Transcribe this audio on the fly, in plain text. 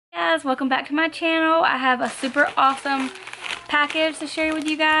guys, welcome back to my channel. I have a super awesome package to share with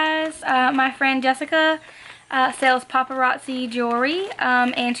you guys. My friend Jessica sells Paparazzi jewelry,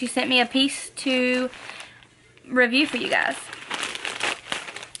 and she sent me a piece to review for you guys.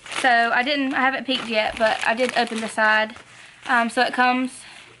 So I haven't peeked yet, but I did open the side. So it comes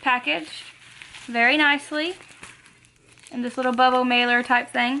packaged very nicely in this little bubble mailer type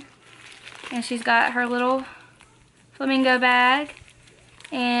thing, and she's got her little flamingo bag.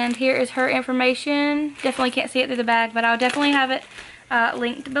 And here is her information. Definitely can't see it through the bag, but I'll definitely have it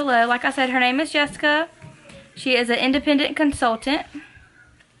linked below. Like I said, her name is Jessica. She is an independent consultant.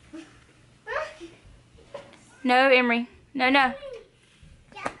 No, Emery. No, no.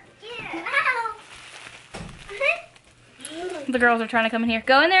 The girls are trying to come in here.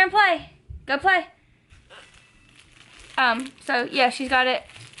 Go in there and play. Go play. So yeah, she's got it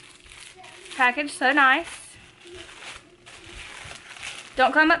packaged so nice.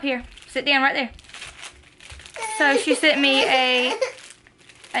 Don't climb up here. Sit down right there. So she sent me a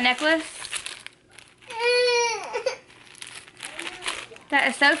necklace. That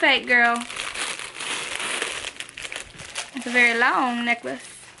is so fake, girl. It's a very long necklace.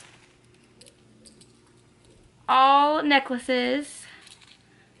 All necklaces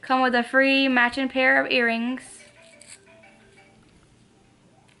come with a free matching pair of earrings.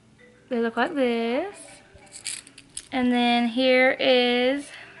 They look like this. And then here is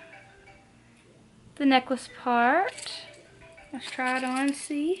the necklace part. Let's try it on and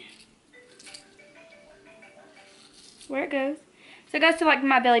see where it goes. So it goes to like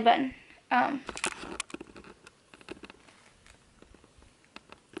my belly button.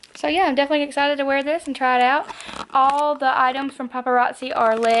 So yeah, I'm definitely excited to wear this and try it out. All the items from Paparazzi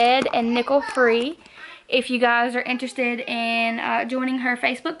are lead and nickel free. If you guys are interested in joining her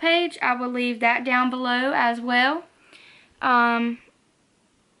Facebook page, I will leave that down below as well.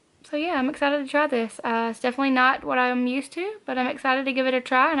 So yeah, I'm excited to try this. It's definitely not what I'm used to, but I'm excited to give it a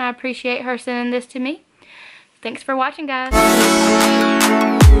try, and I appreciate her sending this to me. Thanks for watching, guys.